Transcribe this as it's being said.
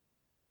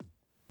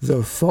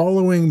The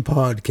following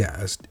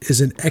podcast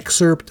is an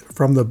excerpt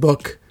from the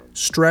book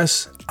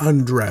Stress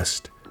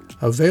Undressed,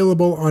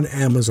 available on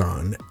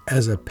Amazon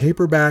as a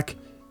paperback,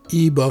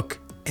 ebook,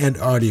 and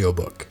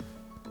audiobook.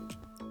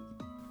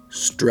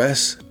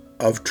 Stress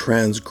of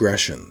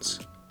transgressions.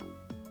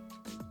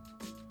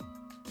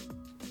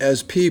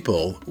 As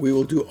people, we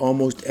will do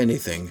almost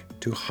anything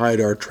to hide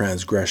our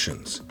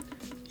transgressions.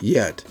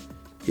 Yet,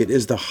 it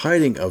is the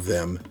hiding of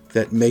them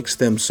that makes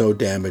them so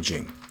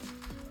damaging.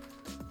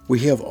 We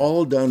have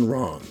all done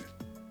wrong.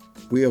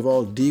 We have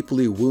all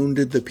deeply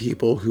wounded the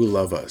people who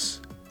love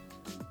us.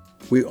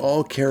 We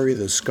all carry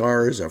the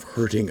scars of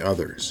hurting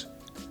others.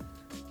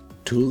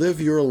 To live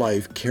your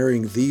life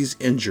carrying these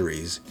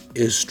injuries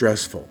is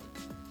stressful.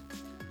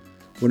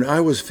 When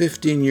I was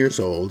 15 years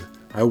old,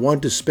 I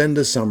wanted to spend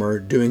a summer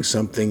doing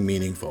something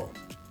meaningful.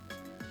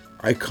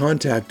 I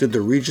contacted the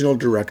regional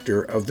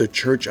director of the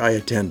church I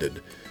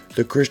attended,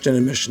 the Christian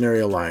and Missionary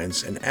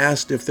Alliance, and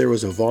asked if there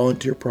was a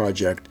volunteer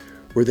project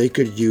where they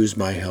could use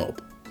my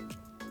help.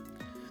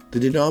 The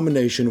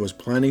denomination was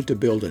planning to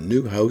build a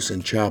new house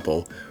and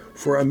chapel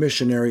for a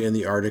missionary in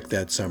the Arctic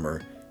that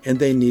summer, and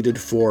they needed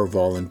 4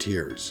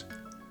 volunteers.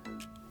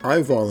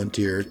 I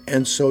volunteered,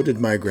 and so did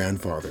my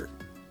grandfather.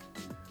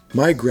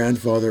 My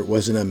grandfather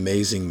was an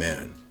amazing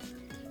man.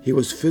 He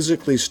was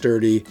physically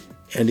sturdy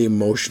and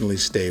emotionally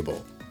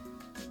stable.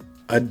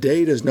 A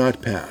day does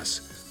not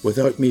pass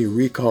without me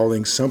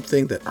recalling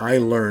something that I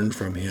learned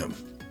from him.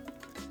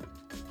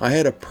 I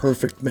had a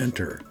perfect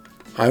mentor.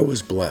 I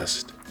was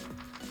blessed.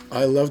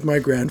 I loved my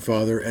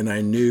grandfather, and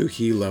I knew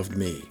he loved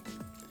me.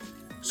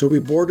 So we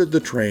boarded the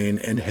train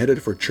and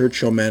headed for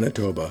Churchill,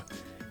 Manitoba,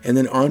 and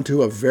then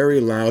onto a very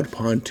loud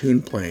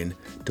pontoon plane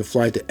to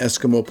fly to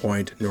Eskimo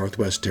Point,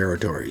 Northwest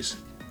Territories.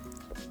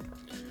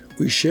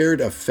 We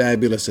shared a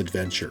fabulous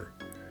adventure.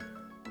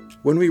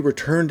 When we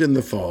returned in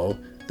the fall,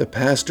 the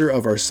pastor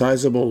of our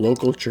sizable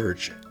local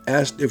church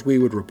asked if we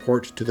would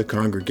report to the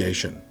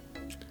congregation.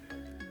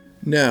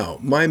 Now,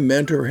 my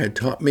mentor had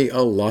taught me a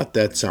lot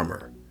that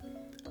summer.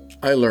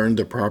 I learned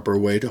the proper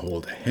way to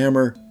hold a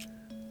hammer,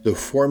 the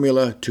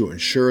formula to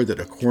ensure that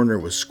a corner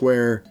was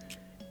square,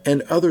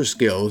 and other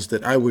skills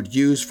that I would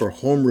use for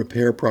home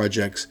repair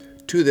projects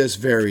to this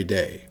very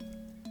day.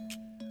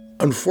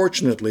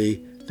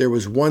 Unfortunately, there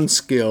was one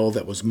skill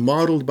that was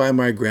modeled by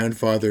my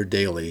grandfather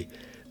daily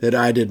that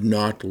I did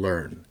not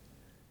learn,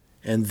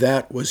 and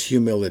that was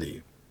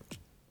humility.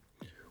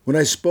 When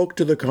I spoke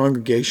to the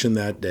congregation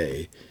that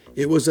day,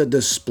 it was a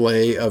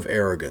display of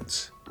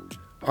arrogance.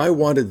 I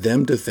wanted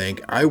them to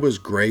think I was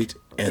great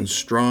and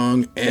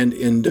strong and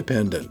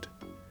independent.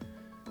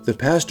 The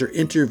pastor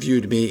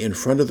interviewed me in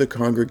front of the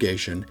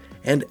congregation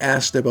and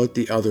asked about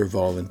the other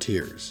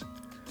volunteers.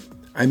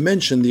 I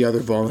mentioned the other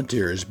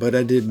volunteers, but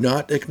I did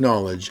not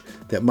acknowledge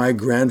that my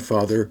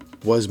grandfather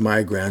was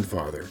my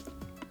grandfather.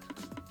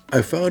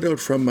 I found out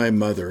from my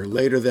mother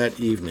later that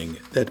evening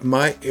that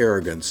my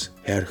arrogance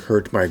had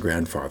hurt my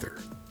grandfather.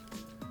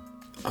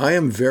 I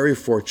am very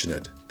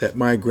fortunate that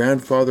my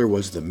grandfather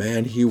was the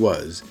man he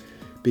was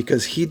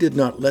because he did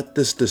not let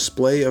this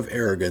display of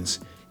arrogance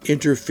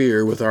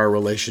interfere with our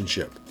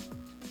relationship.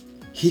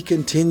 He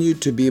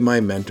continued to be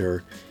my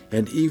mentor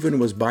and even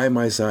was by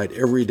my side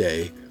every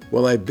day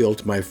while I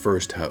built my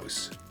first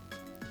house.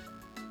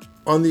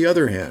 On the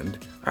other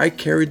hand, I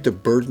carried the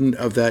burden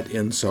of that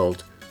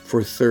insult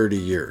for 30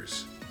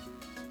 years.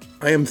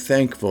 I am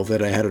thankful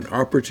that I had an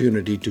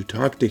opportunity to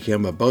talk to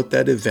him about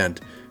that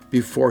event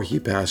before he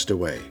passed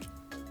away.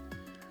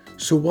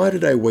 So why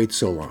did I wait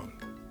so long?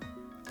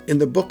 In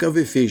the book of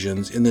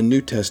Ephesians in the New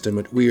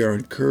Testament, we are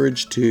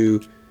encouraged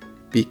to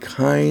be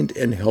kind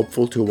and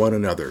helpful to one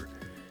another,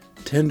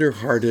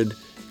 tender-hearted,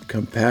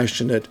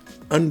 compassionate,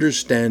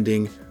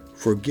 understanding,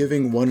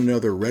 forgiving one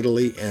another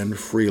readily and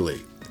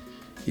freely.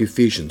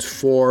 Ephesians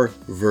 4,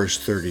 verse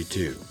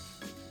 32.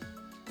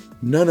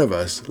 None of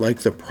us like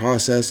the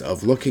process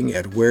of looking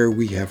at where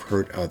we have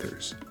hurt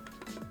others.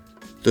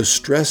 The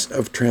stress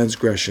of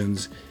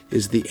transgressions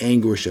is the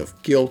anguish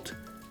of guilt,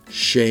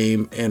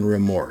 shame, and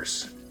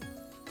remorse.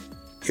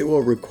 It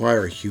will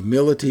require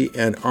humility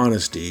and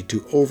honesty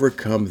to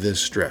overcome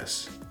this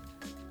stress.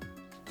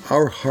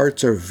 Our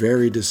hearts are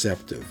very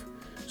deceptive,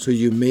 so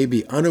you may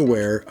be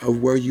unaware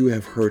of where you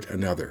have hurt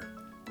another.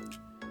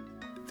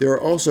 There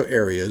are also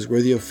areas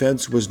where the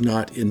offense was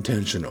not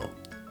intentional.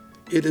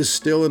 It is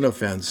still an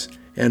offense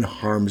and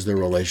harms the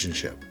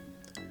relationship.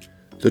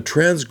 The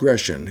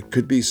transgression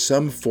could be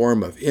some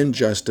form of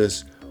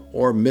injustice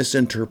or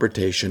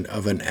misinterpretation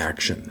of an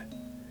action.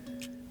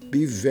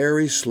 Be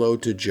very slow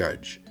to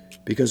judge,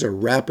 because a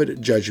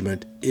rapid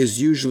judgment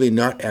is usually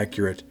not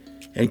accurate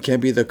and can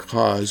be the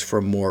cause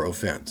for more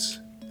offense.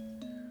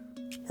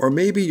 Or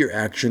maybe your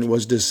action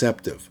was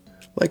deceptive,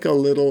 like a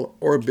little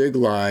or big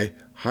lie,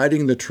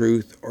 hiding the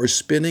truth, or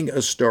spinning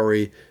a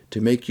story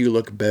to make you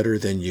look better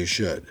than you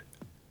should.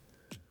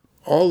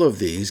 All of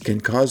these can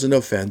cause an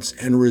offense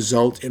and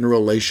result in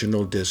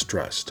relational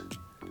distrust.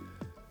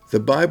 The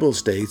Bible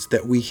states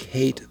that we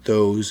hate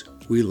those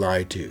we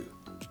lie to.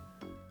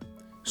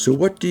 So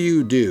what do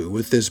you do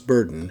with this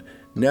burden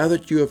now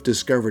that you have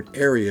discovered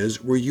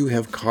areas where you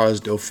have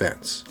caused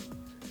offense.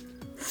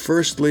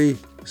 Firstly,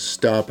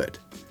 stop it.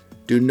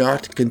 Do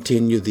not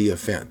continue the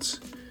offense.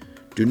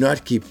 Do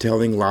not keep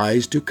telling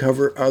lies to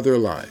cover other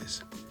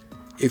lies.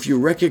 If you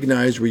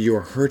recognize where you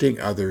are hurting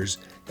others,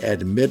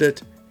 admit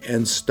it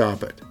and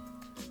stop it.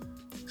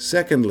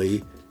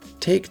 Secondly,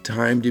 take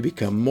time to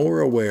become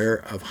more aware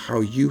of how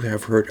you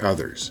have hurt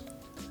others.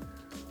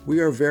 We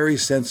are very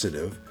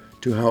sensitive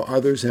to how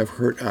others have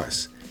hurt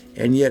us,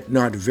 and yet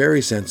not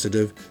very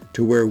sensitive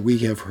to where we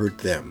have hurt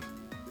them.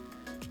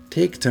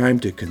 Take time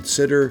to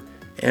consider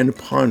and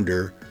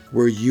ponder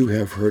where you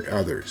have hurt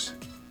others.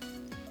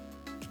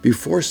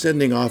 Before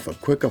sending off a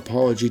quick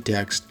apology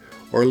text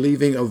or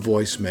leaving a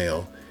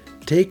voicemail,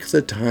 take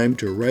the time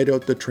to write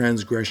out the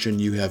transgression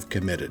you have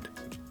committed.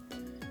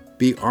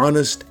 Be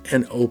honest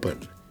and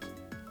open.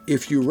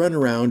 If you run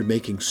around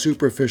making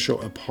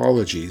superficial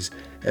apologies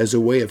as a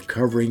way of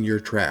covering your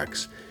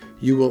tracks,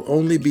 you will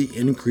only be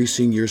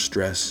increasing your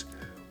stress,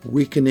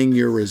 weakening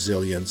your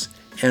resilience,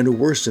 and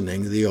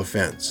worsening the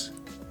offense.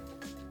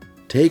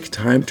 Take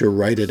time to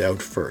write it out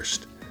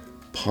first.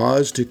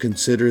 Pause to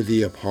consider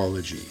the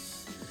apology.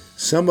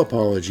 Some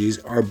apologies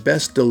are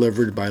best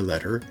delivered by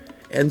letter,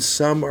 and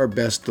some are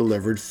best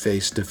delivered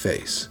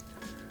face-to-face.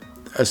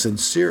 A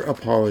sincere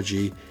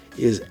apology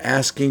is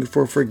asking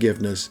for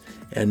forgiveness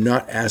and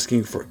not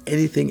asking for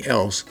anything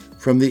else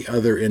from the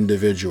other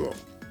individual.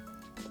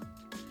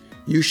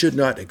 You should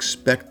not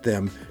expect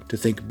them to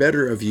think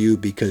better of you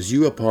because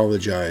you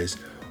apologize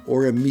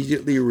or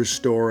immediately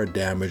restore a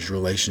damaged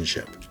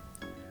relationship.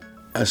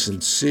 A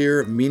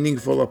sincere,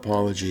 meaningful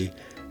apology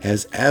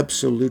has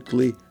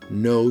absolutely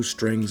no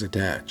strings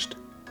attached.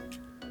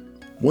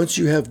 Once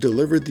you have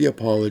delivered the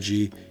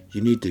apology,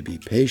 you need to be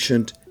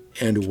patient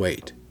and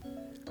wait.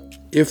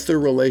 If the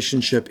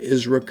relationship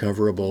is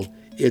recoverable,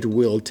 it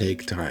will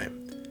take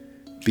time.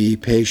 Be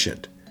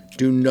patient.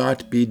 Do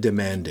not be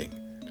demanding.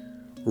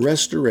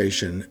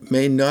 Restoration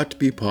may not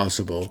be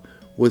possible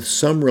with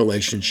some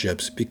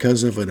relationships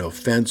because of an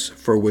offense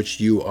for which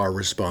you are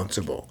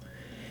responsible,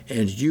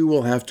 and you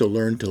will have to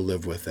learn to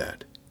live with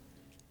that.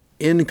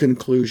 In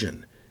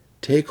conclusion,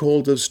 take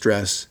hold of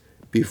stress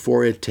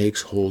before it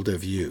takes hold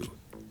of you.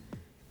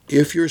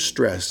 If your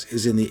stress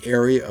is in the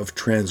area of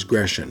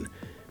transgression,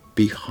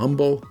 be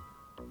humble,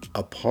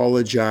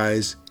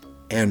 apologize,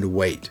 and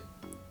wait.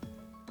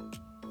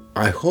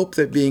 I hope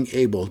that being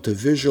able to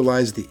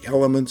visualize the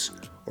elements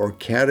or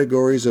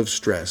categories of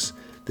stress,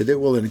 that it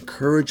will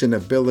encourage an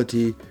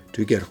ability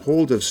to get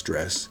hold of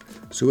stress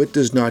so it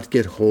does not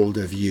get hold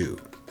of you.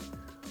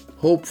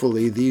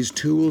 Hopefully, these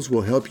tools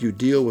will help you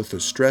deal with the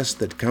stress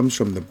that comes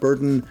from the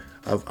burden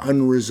of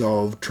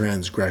unresolved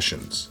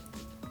transgressions.